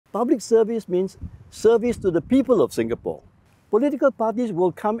Public service means service to the people of Singapore. Political parties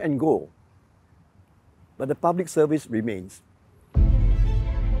will come and go, but the public service remains.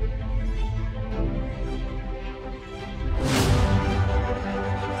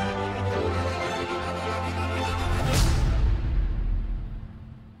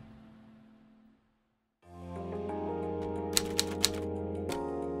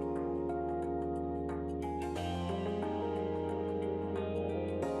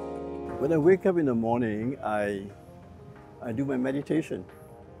 When I wake up in the morning, I do my meditation.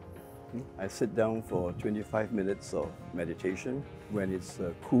 I sit down for 25 minutes of meditation. When it's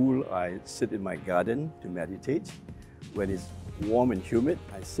cool, I sit in my garden to meditate. When it's warm and humid,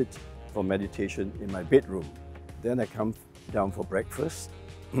 I sit for meditation in my bedroom. Then I come down for breakfast.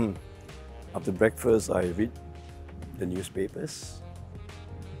 After breakfast, I read the newspapers,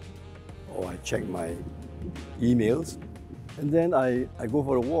 or I check my emails, and then I go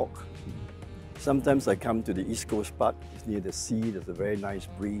for a walk. Sometimes I come to the East Coast Park. It's near the sea, there's a very nice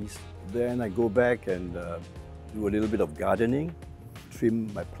breeze. Then I go back and do a little bit of gardening,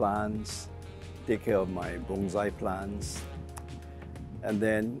 trim my plants, take care of my bonsai plants. And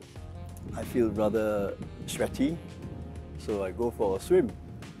then I feel rather sweaty, so I go for a swim.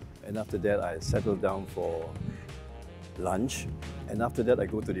 And after that, I settle down for lunch. And after that, I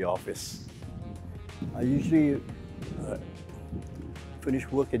go to the office. I usually finish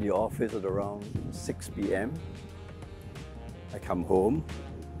work in the office at around 6 p.m. I come home,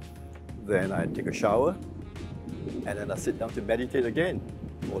 then I take a shower, and then I sit down to meditate again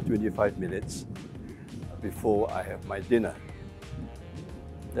for 25 minutes before I have my dinner.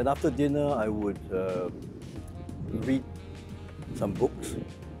 Then after dinner, I would read some books,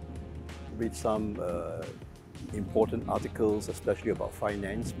 read some important articles, especially about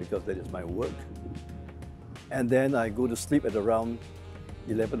finance, because that is my work. And then I go to sleep at around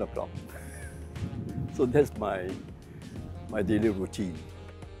 11 o'clock. So that's my daily routine.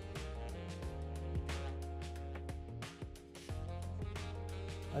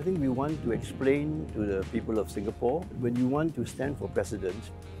 I think we want to explain to the people of Singapore, when you want to stand for president,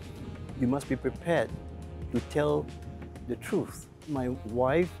 you must be prepared to tell the truth. My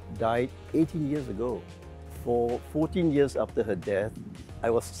wife died 18 years ago. For 14 years after her death,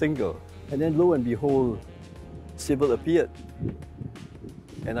 I was single. And then lo and behold, Sybil appeared,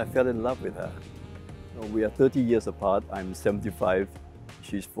 and I fell in love with her. We are 30 years apart. I'm 75,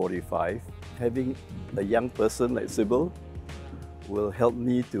 she's 45. Having a young person like Sybil will help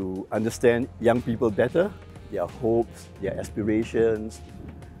me to understand young people better, their hopes, their aspirations,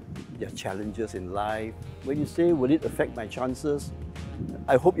 their challenges in life. When you say, will it affect my chances?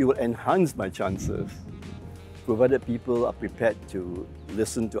 I hope it will enhance my chances, provided people are prepared to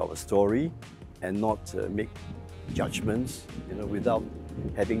listen to our story and not make judgments, without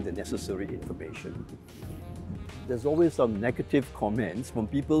having the necessary information. There's always some negative comments from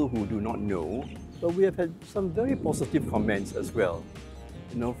people who do not know, but we have had some very positive comments as well,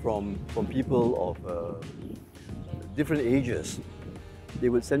 from people of different ages. They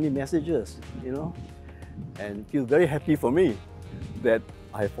would send me messages, and feel very happy for me that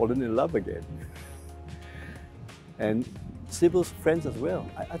I've fallen in love again. And Sybil's friends as well.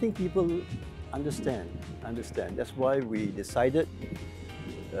 I think people understand. That's why we decided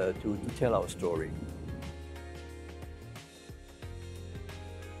to tell our story.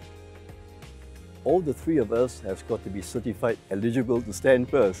 All the three of us have got to be certified eligible to stand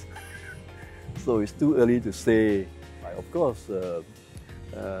first. So it's too early to say. Of course,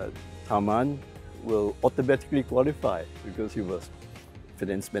 Tharman will automatically qualify because he was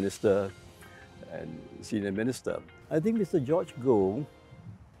finance minister and senior minister. I think Mr. George Goh,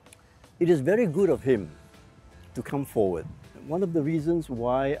 it is very good of him to come forward. One of the reasons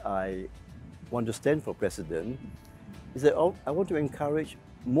why I want to stand for president is that I want to encourage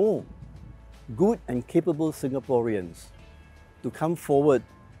more good and capable Singaporeans to come forward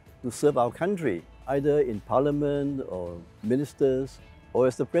to serve our country, either in parliament or ministers or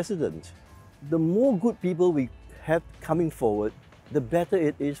as the president. The more good people we have coming forward, the better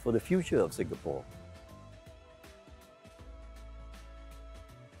it is for the future of Singapore.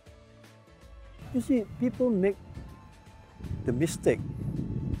 You see, people make the mistake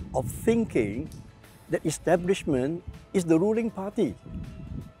of thinking that establishment is the ruling party.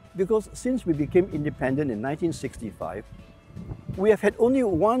 Because since we became independent in 1965, we have had only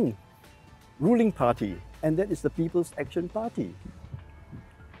one ruling party, and that is the People's Action Party.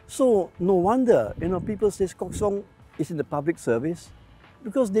 So no wonder, people say Kok Song is in the public service,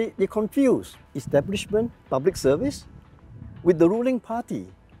 because they confuse establishment, public service, with the ruling party.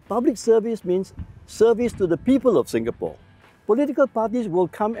 Public service means service to the people of Singapore. Political parties will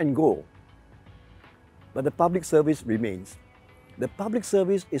come and go, but the public service remains. The public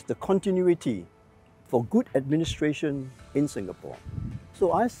service is the continuity for good administration in Singapore.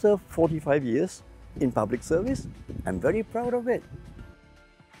 So I served 45 years in public service. I'm very proud of it.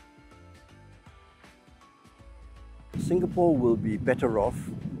 Singapore will be better off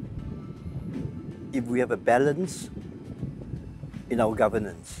if we have a balance in our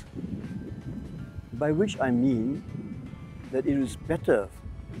governance. By which I mean that it is better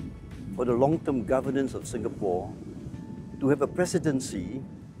for the long-term governance of Singapore to have a presidency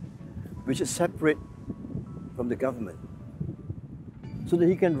which is separate from the government, so that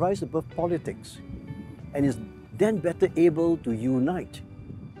he can rise above politics and is then better able to unite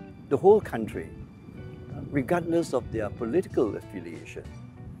the whole country, regardless of their political affiliation.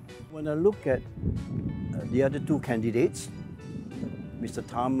 When I look at the other two candidates, Mr.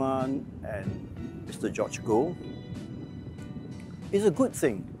 Tharman and Mr. George Goh, it's a good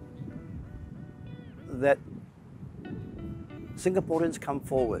thing that Singaporeans come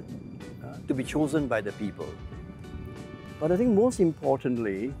forward to be chosen by the people. But I think most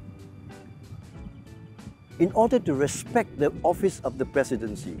importantly, in order to respect the office of the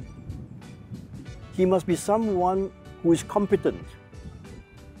presidency, he must be someone who is competent,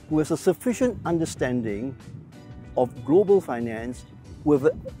 who has a sufficient understanding of global finance, who have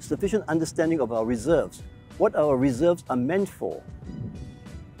a sufficient understanding of our reserves, what our reserves are meant for.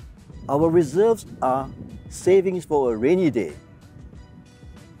 Our reserves are savings for a rainy day.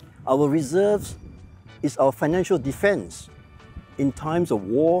 Our reserves is our financial defense in times of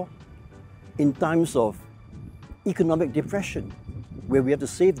war, in times of economic depression, where we have to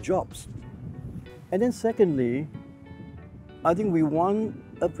save jobs. And then secondly, I think we want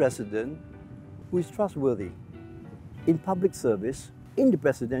a president who is trustworthy in public service, in the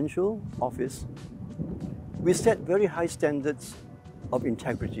presidential office. We set very high standards of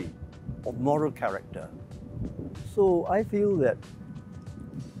integrity, of moral character. So I feel that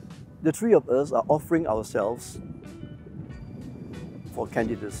the three of us are offering ourselves for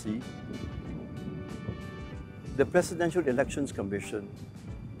candidacy. The Presidential Elections Commission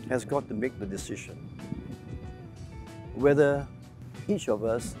has got to make the decision whether each of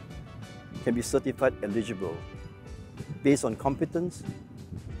us can be certified eligible based on competence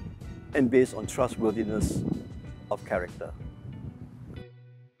and based on trustworthiness of character.